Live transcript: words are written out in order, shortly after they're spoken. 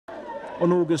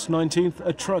On August 19th,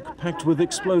 a truck packed with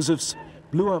explosives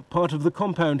blew up part of the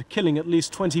compound, killing at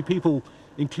least 20 people,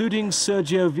 including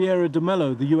Sergio Vieira de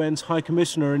Mello, the UN's High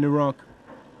Commissioner in Iraq.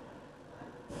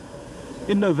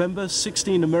 In November,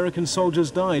 16 American soldiers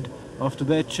died after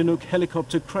their Chinook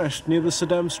helicopter crashed near the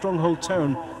Saddam stronghold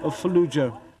town of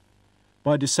Fallujah.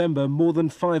 By December, more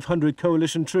than 500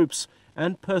 coalition troops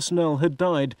and personnel had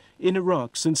died in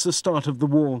Iraq since the start of the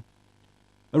war.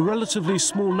 A relatively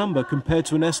small number compared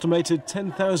to an estimated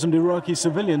 10,000 Iraqi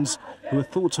civilians who are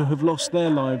thought to have lost their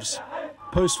lives.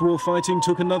 Post-war fighting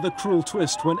took another cruel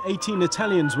twist when 18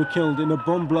 Italians were killed in a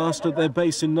bomb blast at their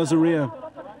base in Nasiriyah.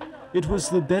 It was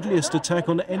the deadliest attack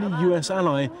on any US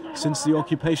ally since the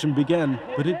occupation began,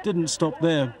 but it didn't stop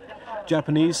there.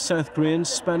 Japanese, South Koreans,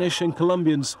 Spanish and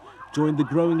Colombians joined the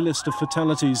growing list of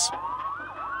fatalities.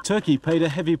 Turkey paid a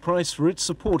heavy price for its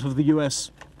support of the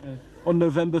US. On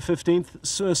November 15th,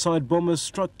 suicide bombers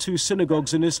struck 2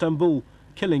 synagogues in Istanbul,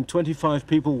 killing 25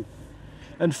 people.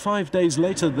 And 5 days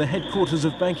later, the headquarters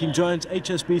of banking giant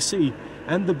HSBC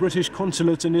and the British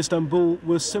consulate in Istanbul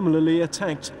were similarly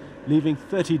attacked, leaving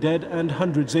 30 dead and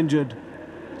hundreds injured.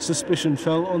 Suspicion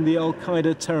fell on the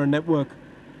Al-Qaeda terror network.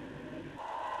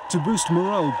 To boost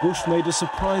morale, Bush made a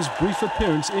surprise brief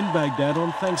appearance in Baghdad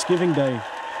on Thanksgiving Day.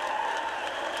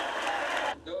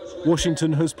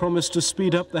 Washington has promised to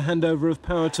speed up the handover of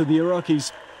power to the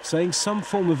Iraqis, saying some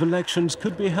form of elections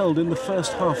could be held in the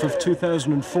first half of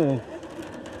 2004.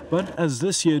 But as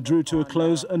this year drew to a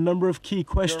close, a number of key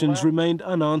questions remained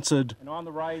unanswered.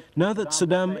 Now that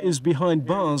Saddam is behind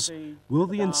bars, will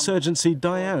the insurgency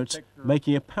die out,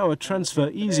 making a power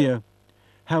transfer easier?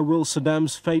 How will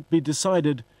Saddam's fate be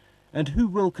decided? And who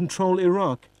will control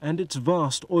Iraq and its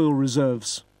vast oil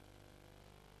reserves?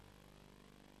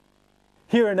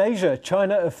 Here in Asia,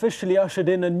 China officially ushered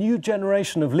in a new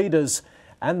generation of leaders,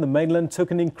 and the mainland took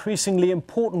an increasingly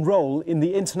important role in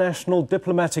the international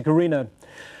diplomatic arena.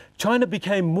 China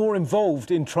became more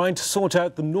involved in trying to sort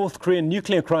out the North Korean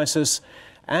nuclear crisis,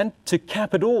 and to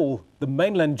cap it all, the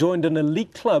mainland joined an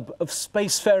elite club of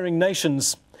spacefaring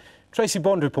nations. Tracy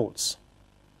Bond reports.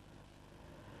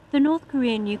 The North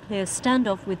Korean nuclear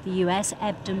standoff with the US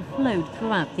ebbed and flowed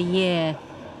throughout the year.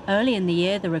 Early in the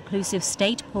year, the reclusive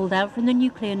state pulled out from the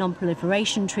Nuclear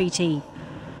Non-Proliferation Treaty.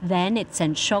 Then it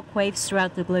sent shockwaves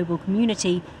throughout the global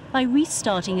community by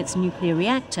restarting its nuclear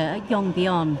reactor at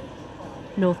Yongbyon.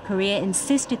 North Korea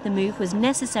insisted the move was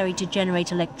necessary to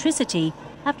generate electricity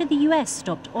after the US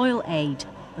stopped oil aid,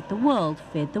 but the world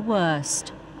feared the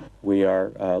worst. We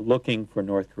are looking for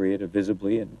North Korea to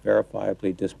visibly and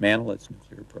verifiably dismantle its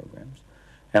nuclear programs,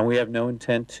 and we have no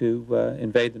intent to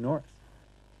invade the North.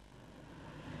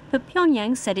 But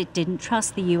Pyongyang said it didn't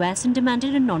trust the US and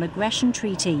demanded a non-aggression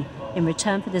treaty in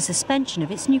return for the suspension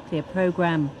of its nuclear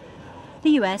program. The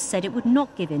US said it would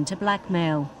not give in to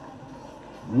blackmail.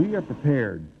 We are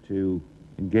prepared to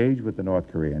engage with the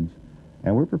North Koreans,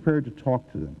 and we're prepared to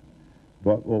talk to them.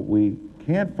 But what we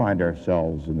can't find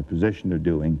ourselves in the position of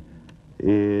doing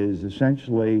is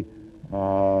essentially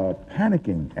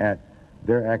panicking at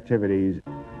their activities.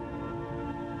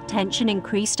 Tension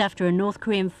increased after a North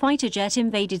Korean fighter jet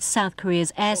invaded South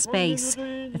Korea's airspace.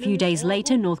 A few days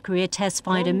later, North Korea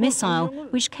test-fired a missile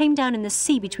which came down in the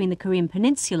sea between the Korean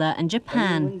peninsula and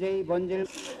Japan.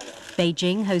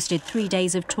 Beijing hosted 3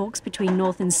 days of talks between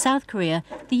North and South Korea,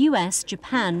 the US,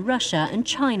 Japan, Russia and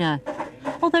China.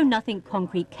 Although nothing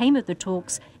concrete came of the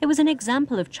talks, it was an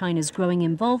example of China's growing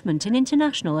involvement in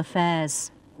international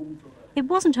affairs. It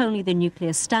wasn't only the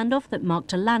nuclear standoff that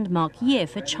marked a landmark year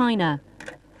for China.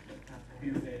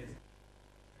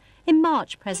 In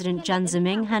March, President Jiang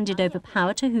Zemin handed over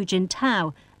power to Hu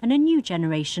Jintao and a new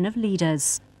generation of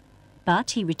leaders.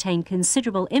 But he retained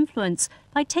considerable influence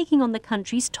by taking on the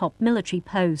country's top military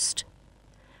post.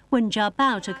 Wen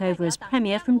Jiabao took over as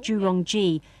premier from Zhu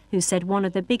Rongji, who said one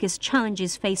of the biggest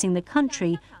challenges facing the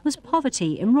country was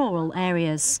poverty in rural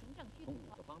areas.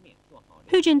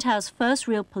 Hu Jintao's first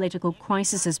real political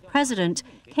crisis as president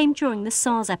came during the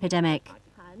SARS epidemic.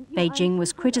 Beijing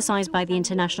was criticized by the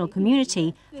international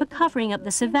community for covering up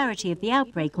the severity of the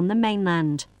outbreak on the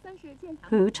mainland.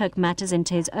 Hu took matters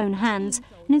into his own hands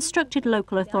and instructed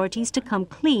local authorities to come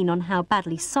clean on how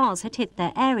badly SARS had hit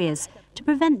their areas to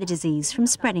prevent the disease from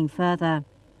spreading further.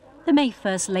 The May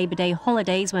 1st Labor Day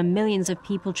holidays, when millions of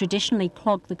people traditionally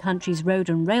clogged the country's road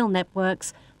and rail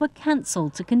networks, were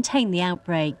cancelled to contain the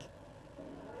outbreak.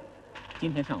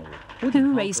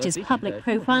 Hu raised his public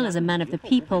profile as a man of the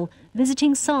people,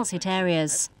 visiting SARS-hit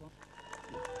areas.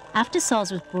 After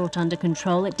SARS was brought under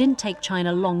control, it didn't take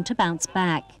China long to bounce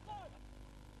back.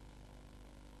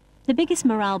 The biggest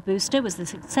morale booster was the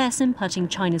success in putting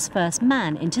China's first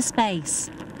man into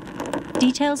space.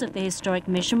 Details of the historic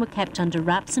mission were kept under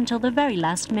wraps until the very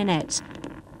last minute.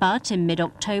 But in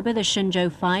mid-October, the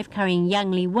Shenzhou 5 carrying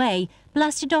Yang Liwei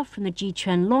blasted off from the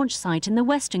Jiquan launch site in the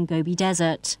western Gobi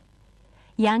Desert.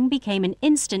 Yang became an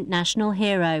instant national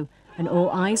hero, and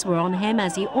all eyes were on him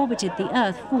as he orbited the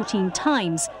Earth 14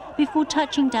 times before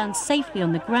touching down safely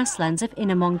on the grasslands of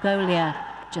Inner Mongolia,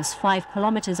 just 5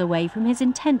 kilometers away from his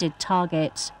intended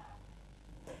target.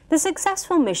 The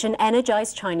successful mission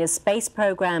energized China's space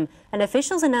program, and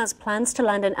officials announced plans to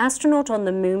land an astronaut on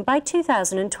the moon by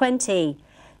 2020.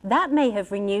 That may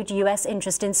have renewed US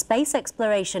interest in space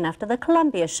exploration after the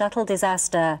Columbia shuttle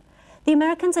disaster. The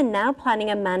Americans are now planning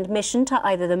a manned mission to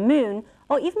either the moon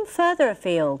or even further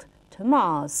afield, to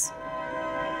Mars.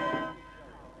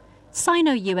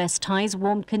 Sino-US ties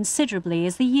warmed considerably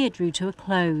as the year drew to a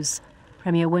close.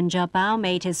 Premier Wen Jiabao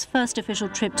made his first official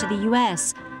trip to the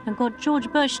US and got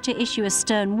George Bush to issue a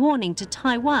stern warning to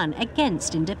Taiwan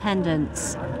against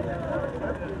independence.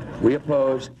 We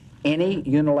oppose any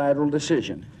unilateral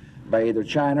decision by either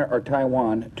China or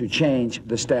Taiwan to change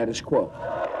the status quo.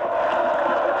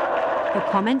 The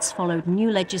comments followed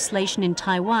new legislation in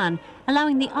Taiwan,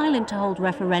 allowing the island to hold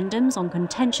referendums on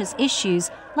contentious issues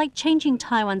like changing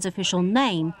Taiwan's official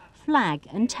name, flag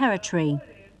and territory.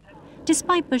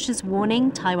 Despite Bush's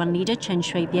warning, Taiwan leader Chen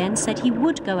Shui-bian said he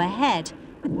would go ahead,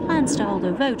 with plans to hold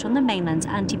a vote on the mainland's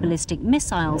anti-ballistic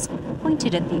missiles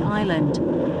pointed at the island,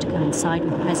 to coincide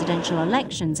with presidential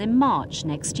elections in March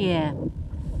next year.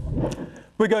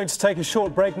 We're going to take a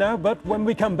short break now, but when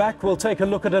we come back, we'll take a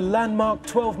look at a landmark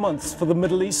 12 months for the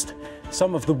Middle East,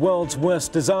 some of the world's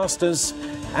worst disasters,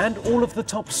 and all of the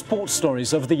top sports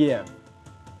stories of the year.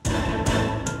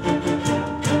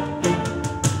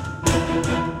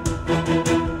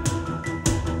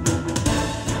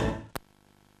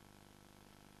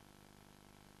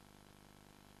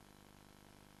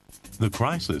 The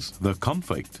crisis, the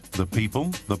conflict, the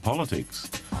people, the politics.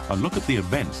 A look at the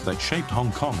events that shaped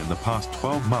Hong Kong in the past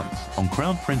 12 months on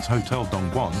Crown Prince Hotel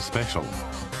Dongguan Special.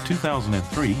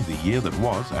 2003, the year that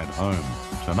was at home.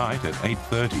 Tonight at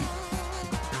 8:30.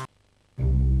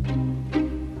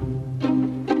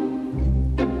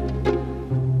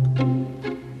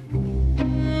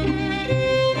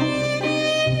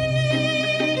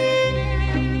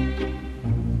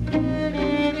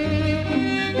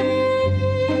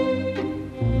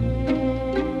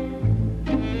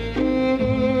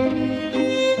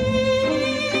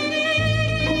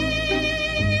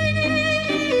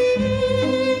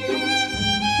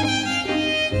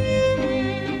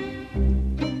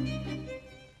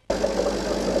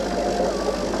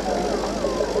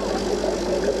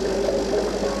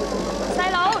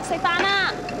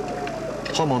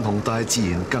渴望同大自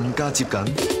然更加接近。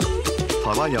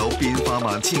台灣有變化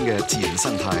萬千嘅自然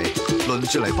生態，輪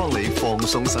住嚟幫你放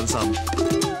鬆身心。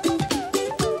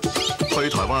去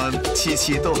台灣次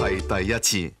次都係第一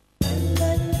次。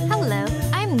Hello,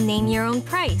 I'm Name Your Own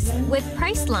Price. With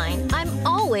Priceline, I'm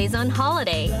always on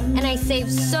holiday, and I save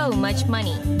so much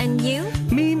money. And you?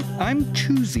 Mean I'm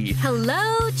choosy.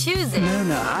 Hello, choosy.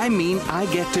 No, I mean I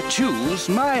get to choose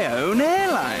my own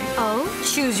airline. Oh,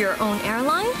 choose your own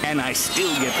airline? And I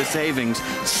still get the savings.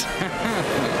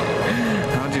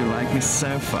 How do you like me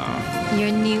so far?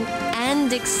 You're new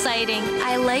and exciting.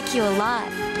 I like you a lot.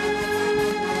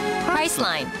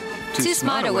 Priceline. Two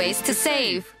smarter ways to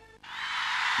save.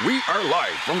 We are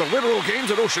live from the Literal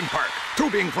Games at Ocean Park.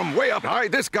 Tubing from way up high,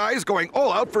 this guy's going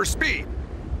all out for speed.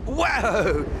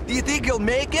 Whoa! Do you think he'll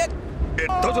make it? It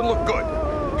doesn't look good.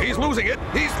 He's losing it.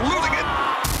 He's losing it.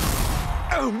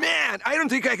 Oh, man, I don't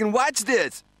think I can watch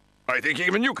this. I think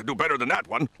even you could do better than that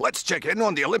one. Let's check in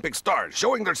on the Olympic stars,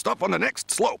 showing their stuff on the next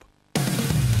slope.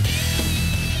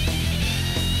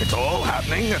 It's all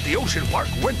happening at the Ocean Park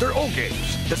Winter O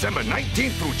Games, December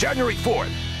 19th through January 4th.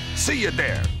 See you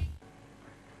there.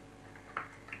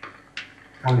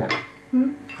 今日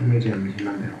咁你借5000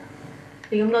蚊俾我。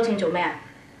你咁多錢做咩啊？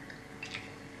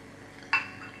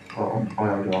我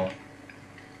有咗。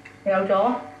你有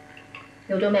咗？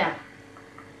有咗咩啊？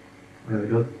我有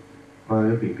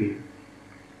咗 BB，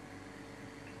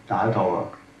 打到啊！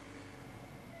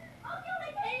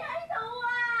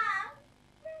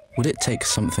 Would it take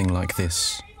something like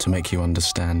this to make you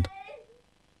understand?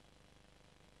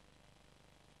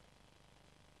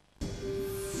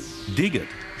 Dig it,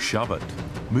 shove it,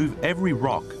 move every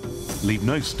rock, leave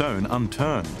no stone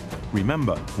unturned.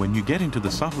 Remember, when you get into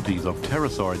the subtleties of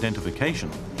pterosaur identification,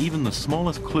 even the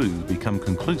smallest clues become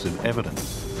conclusive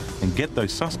evidence. And get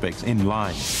those suspects in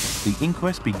line. The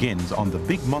inquest begins on the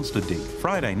Big Monster Dig,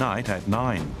 Friday night at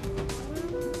 9.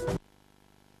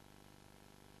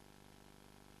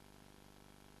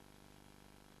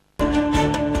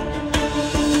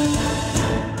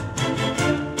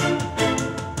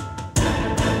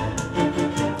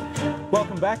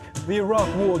 back. The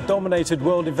Iraq War dominated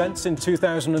world events in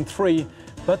 2003,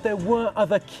 but there were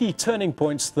other key turning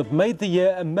points that made the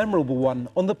year a memorable one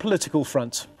on the political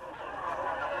front.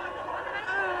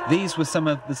 These were some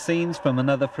of the scenes from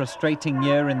another frustrating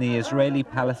year in the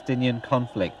Israeli-Palestinian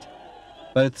conflict.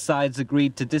 Both sides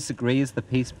agreed to disagree as the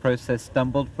peace process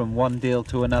stumbled from one deal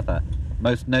to another,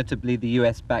 most notably the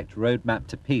US-backed roadmap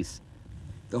to peace.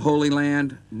 The Holy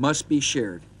Land must be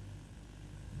shared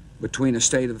between the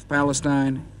state of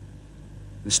Palestine and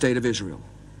the state of Israel,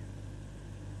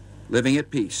 living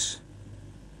at peace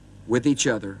with each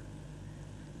other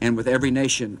and with every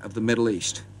nation of the Middle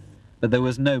East. But there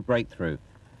was no breakthrough.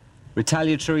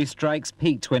 Retaliatory strikes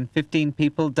peaked when 15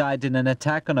 people died in an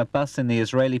attack on a bus in the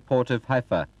Israeli port of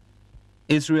Haifa.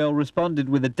 Israel responded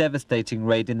with a devastating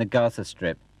raid in the Gaza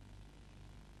Strip.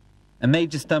 A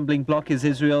major stumbling block is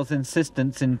Israel's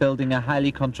insistence in building a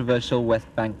highly controversial West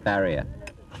Bank barrier.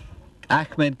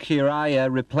 Ahmed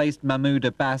Kiraya replaced Mahmoud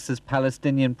Abbas as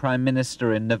Palestinian Prime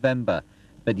Minister in November,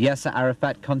 but Yasser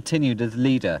Arafat continued as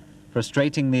leader,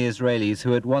 frustrating the Israelis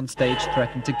who at one stage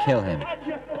threatened to kill him.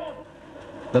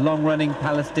 The long-running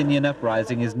Palestinian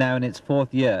uprising is now in its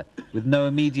fourth year, with no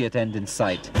immediate end in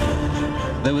sight.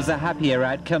 There was a happier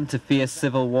outcome to fierce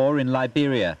civil war in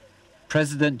Liberia.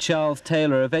 President Charles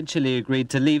Taylor eventually agreed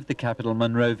to leave the capital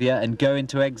Monrovia and go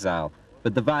into exile,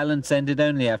 but the violence ended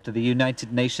only after the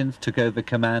United Nations took over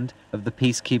command of the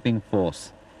peacekeeping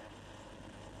force.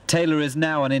 Taylor is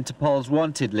now on Interpol's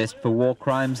wanted list for war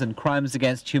crimes and crimes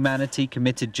against humanity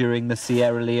committed during the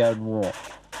Sierra Leone War.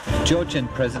 Georgian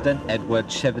President Eduard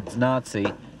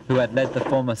Shevardnadze, who had led the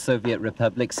former Soviet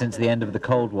republic since the end of the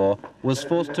Cold War, was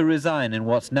forced to resign in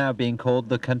what's now being called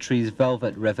the country's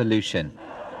Velvet Revolution.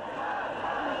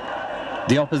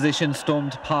 The opposition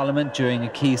stormed parliament during a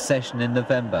key session in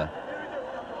November.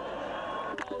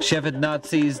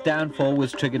 Shevardnadze's downfall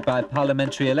was triggered by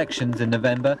parliamentary elections in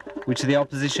November, which the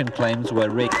opposition claims were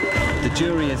rigged. The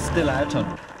jury is still out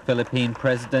on Philippine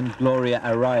President Gloria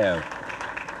Arroyo.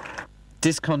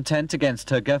 Discontent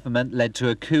against her government led to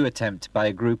a coup attempt by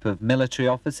a group of military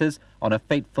officers on a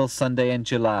fateful Sunday in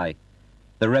July.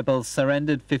 The rebels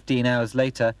surrendered 15 hours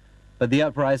later, but the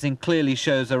uprising clearly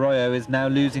shows Arroyo is now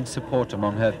losing support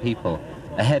among her people,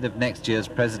 ahead of next year's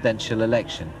presidential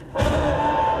election.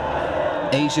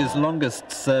 Asia's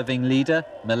longest-serving leader,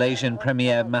 Malaysian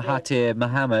Premier Mahathir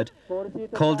Mohamad,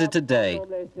 called it a day.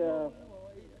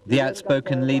 The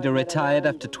outspoken leader retired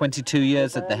after 22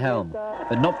 years at the helm,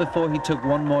 but not before he took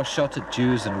one more shot at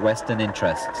Jews and Western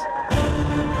interests.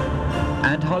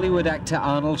 And Hollywood actor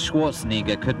Arnold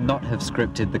Schwarzenegger could not have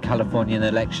scripted the Californian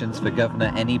elections for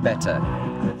governor any better.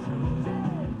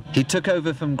 He took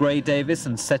over from Gray Davis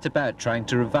and set about trying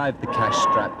to revive the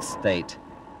cash-strapped state.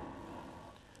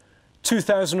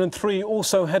 2003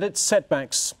 also had its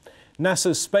setbacks.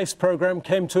 NASA's space program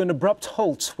came to an abrupt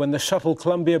halt when the shuttle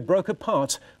Columbia broke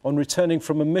apart on returning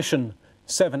from a mission.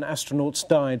 7 astronauts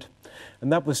died.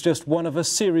 And that was just one of a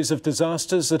series of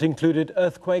disasters that included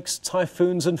earthquakes,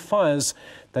 typhoons and fires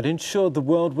that ensured the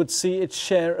world would see its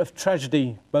share of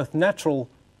tragedy, both natural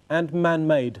and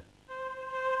man-made.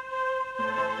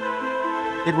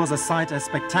 It was a sight as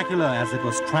spectacular as it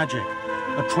was tragic.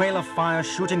 A trail of fire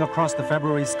shooting across the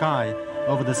February sky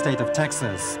over the state of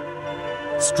Texas.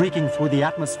 Streaking through the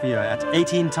atmosphere at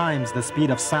 18 times the speed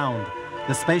of sound,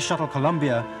 the space shuttle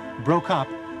Columbia broke up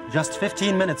just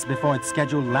 15 minutes before its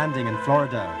scheduled landing in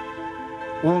Florida.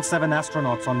 All 7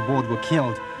 astronauts on board were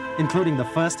killed, including the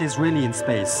first Israeli in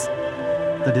space.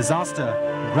 The disaster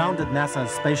grounded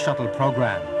NASA's space shuttle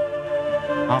program.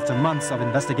 After months of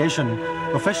investigation,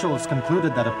 officials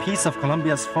concluded that a piece of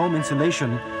Columbia's foam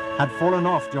insulation had fallen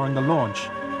off during the launch,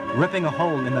 ripping a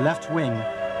hole in the left wing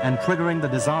and triggering the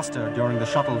disaster during the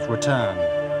shuttle's return.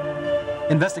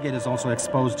 Investigators also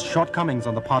exposed shortcomings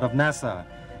on the part of NASA,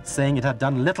 saying it had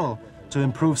done little to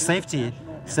improve safety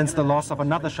since the loss of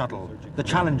another shuttle, the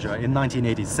Challenger, in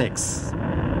 1986.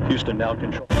 Houston now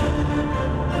control.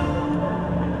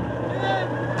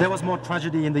 There was more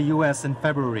tragedy in the US in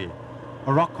February.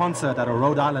 A rock concert at a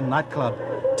Rhode Island nightclub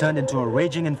turned into a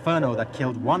raging inferno that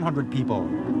killed 100 people.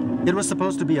 It was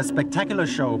supposed to be a spectacular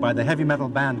show by the heavy metal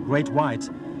band Great White,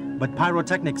 but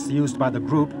pyrotechnics used by the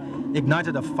group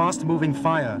ignited a fast-moving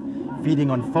fire, feeding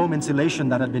on foam insulation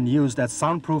that had been used as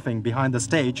soundproofing behind the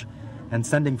stage and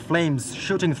sending flames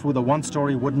shooting through the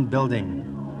one-story wooden building.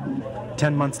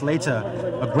 10 months later,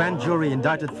 a grand jury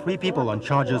indicted 3 people on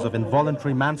charges of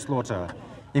involuntary manslaughter,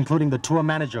 including the tour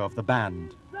manager of the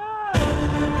band.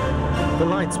 The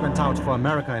lights went out for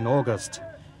America in August.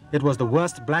 It was the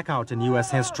worst blackout in US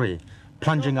history,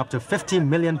 plunging up to 50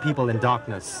 million people in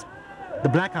darkness. The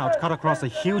blackout cut across a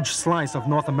huge slice of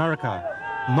North America,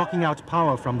 knocking out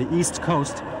power from the East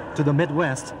Coast to the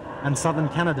Midwest and southern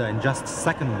Canada in just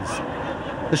seconds.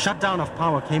 The shutdown of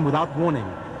power came without warning,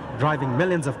 driving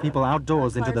millions of people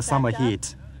outdoors into the summer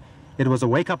heat. It was a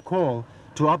wake-up call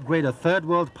to upgrade a third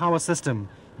world power system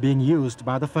being used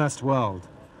by the first world.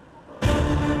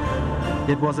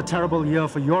 It was a terrible year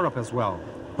for Europe as well.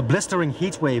 A blistering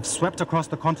heat wave swept across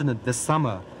the continent this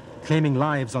summer, claiming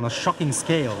lives on a shocking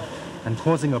scale and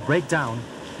causing a breakdown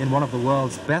in one of the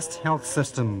world's best health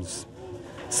systems.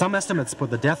 Some estimates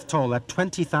put the death toll at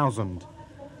 20,000.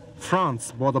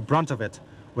 France bore the brunt of it,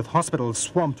 with hospitals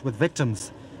swamped with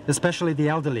victims, especially the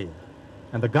elderly.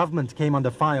 And the government came under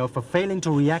fire for failing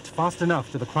to react fast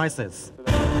enough to the crisis.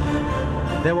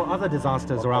 There were other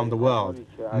disasters around the world,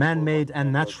 man-made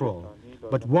and natural,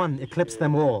 but one eclipsed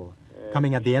them all,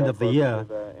 coming at the end of the year,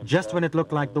 just when it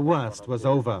looked like the worst was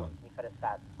over.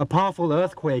 A powerful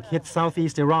earthquake hit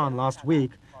southeast Iran last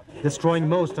week, destroying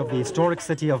most of the historic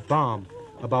city of Bam,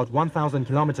 about 1,000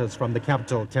 kilometers from the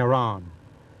capital, Tehran.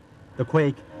 The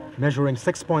quake, measuring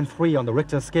 6.3 on the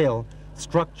Richter scale,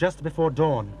 struck just before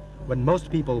dawn, when most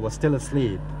people were still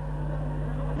asleep.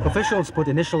 Officials put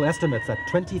initial estimates at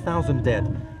 20,000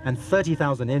 dead and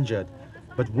 30,000 injured,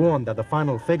 but warned that the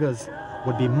final figures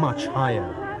would be much higher.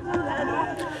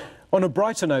 On a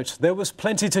brighter note, there was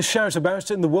plenty to shout about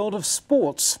in the world of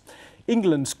sports.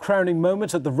 England's crowning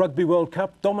moment at the Rugby World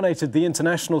Cup dominated the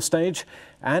international stage,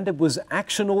 and it was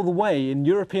action all the way in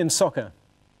European soccer.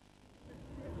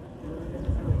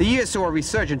 The year saw a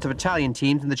resurgence of Italian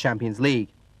teams in the Champions League.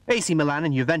 AC Milan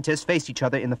and Juventus faced each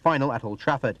other in the final at Old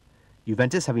Trafford,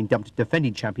 Juventus having dumped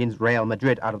defending champions Real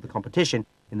Madrid out of the competition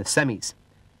in the semis.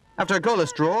 After a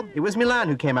goalless draw, it was Milan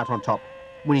who came out on top,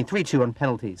 winning 3-2 on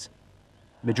penalties.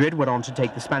 Madrid went on to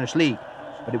take the Spanish league,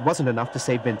 but it wasn't enough to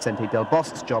save Vicente Del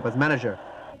Bosque's job as manager,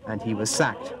 and he was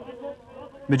sacked.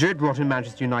 Madrid brought in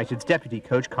Manchester United's deputy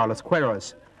coach Carlos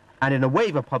Queiroz, and in a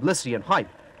wave of publicity and hype,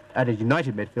 added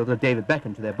United midfielder David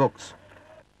Beckham to their books.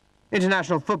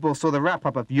 International football saw the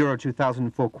wrap-up of Euro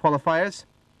 2004 qualifiers,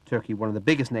 Turkey one of the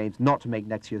biggest names not to make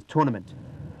next year's tournament.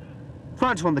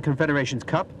 France won the Confederations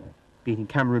Cup, beating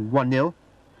Cameroon 1-0,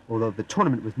 although the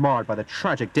tournament was marred by the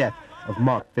tragic death of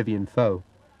Marc-Vivien Foe.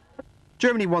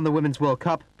 Germany won the Women's World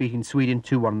Cup, beating Sweden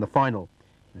 2-1 in the final.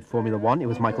 In Formula One, it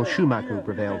was Michael Schumacher who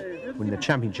prevailed, winning the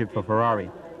championship for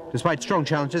Ferrari. Despite strong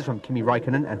challenges from Kimi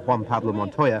Raikkonen and Juan Pablo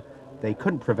Montoya, they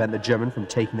couldn't prevent the German from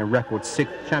taking a record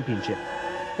 6th championship.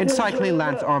 In cycling,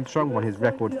 Lance Armstrong won his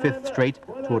record 5th straight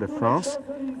Tour de France.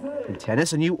 In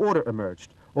tennis, a new order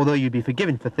emerged, although you'd be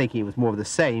forgiven for thinking it was more of the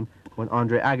same when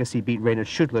Andre Agassi beat Rainer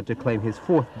Schüttler to claim his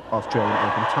 4th Australian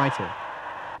Open title.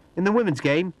 In the women's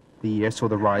game, the year saw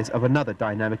the rise of another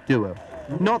dynamic duo.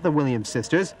 Not the Williams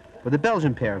sisters, but the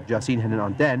Belgian pair of Jacine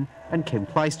Henin-Anden and Kim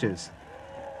Clijsters.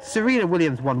 Serena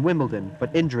Williams won Wimbledon,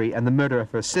 but injury and the murder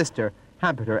of her sister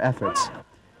hampered her efforts.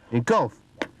 In golf,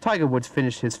 Tiger Woods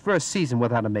finished his first season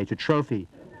without a major trophy,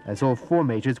 as all 4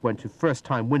 majors went to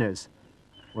first-time winners.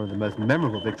 One of the most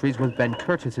memorable victories was Ben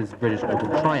Curtis's British Open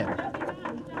triumph.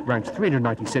 Ranked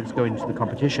 396 going into the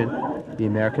competition, the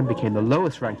American became the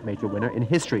lowest-ranked major winner in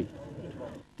history.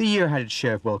 The year had its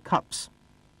share of World Cups.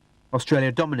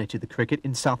 Australia dominated the cricket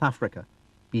in South Africa,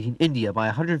 beating India by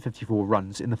 154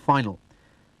 runs in the final.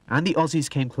 And the Aussies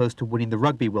came close to winning the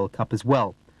Rugby World Cup as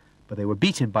well, but they were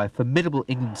beaten by a formidable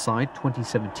England side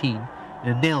 2017 in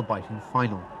a nail-biting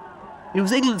final. It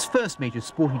was England's first major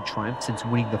sporting triumph since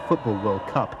winning the Football World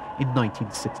Cup in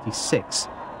 1966.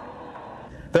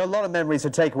 There are a lot of memories to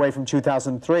take away from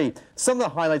 2003. Some of the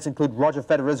highlights include Roger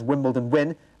Federer's Wimbledon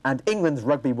win and England's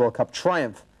Rugby World Cup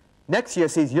triumph. Next year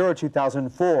sees Euro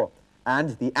 2004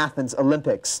 and the Athens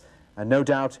Olympics. And no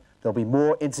doubt there'll be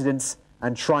more incidents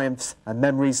and triumphs and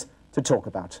memories to talk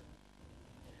about.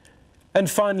 And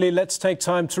finally, let's take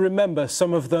time to remember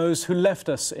some of those who left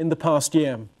us in the past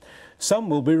year. Some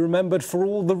will be remembered for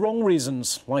all the wrong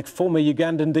reasons, like former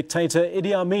Ugandan dictator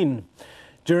Idi Amin.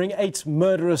 During 8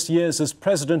 murderous years as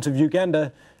president of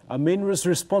Uganda, Amin was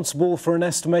responsible for an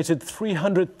estimated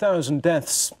 300,000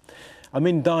 deaths.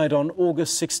 Amin died on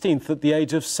August 16th at the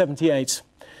age of 78.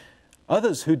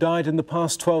 Others who died in the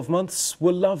past 12 months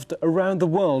were loved around the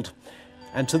world.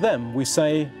 And to them we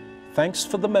say, thanks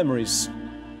for the memories.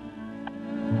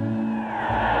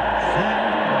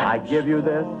 I give you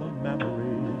this,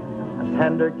 a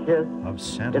tender kiss,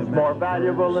 it's more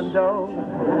valuable than dough,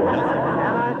 and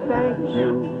I thank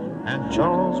you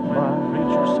so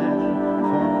much.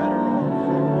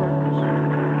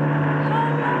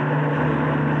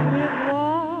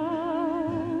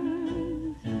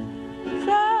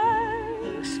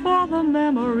 Thanks for the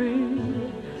memory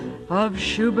of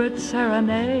Schubert's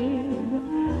serenade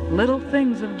little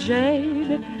things of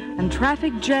jade, and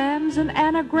traffic jams and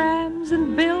anagrams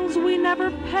and bills we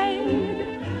never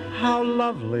paid. How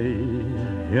lovely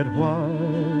it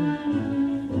was.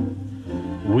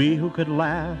 We who could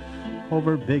laugh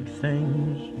over big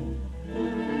things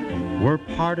were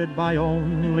parted by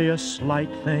only a slight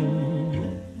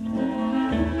thing.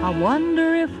 I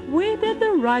wonder if we did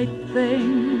the right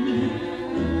thing.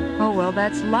 Oh, well,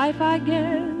 that's life, I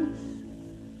guess.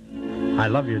 I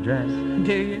love your dress.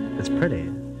 Do you? It's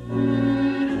pretty.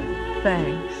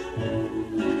 Thanks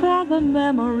for the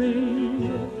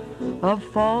memory of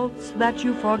faults that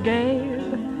you forgave,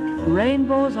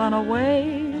 rainbows on a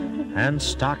wave, and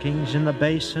stockings in the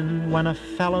basin when a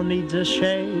fellow needs a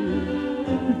shave.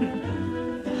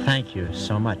 Thank you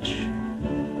so much.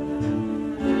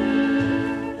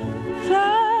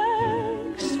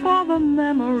 Thanks for the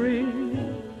memory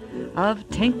of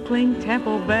tinkling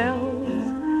temple bells,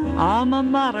 alma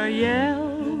mater yell,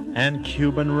 and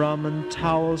Cuban rum and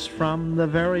towels from the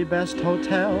very best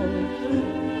hotels.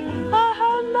 Oh,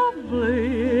 how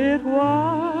lovely it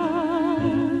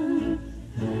was.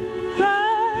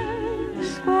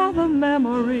 Thanks for the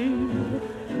memory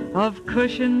of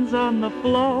cushions on the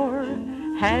floor,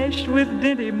 hashed with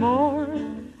Dinty Moore,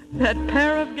 that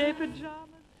pair of gay pajamas.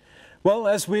 Well,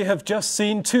 as we have just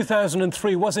seen,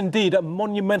 2003 was indeed a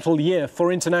monumental year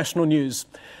for international news.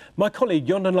 My colleague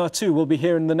Yondan Latu will be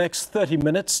here in the next 30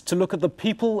 minutes to look at the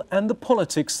people and the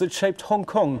politics that shaped Hong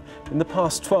Kong in the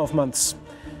past 12 months.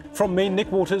 From me,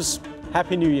 Nick Waters,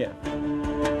 Happy New Year.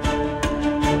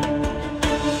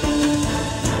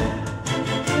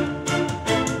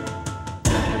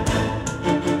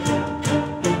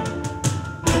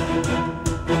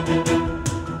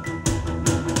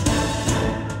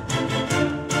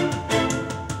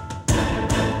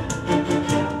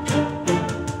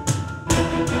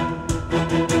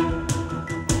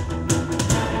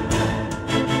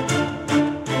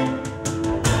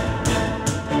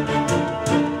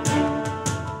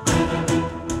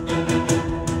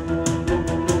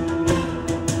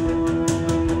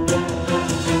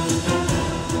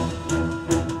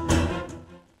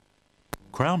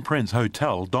 Crown Prince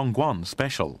Hotel Dongguan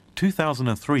Special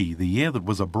 2003, the year that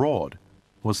was abroad,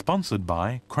 was sponsored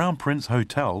by Crown Prince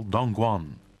Hotel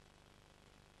Dongguan.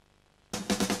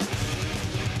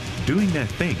 Doing their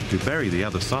thing to bury the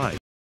other side.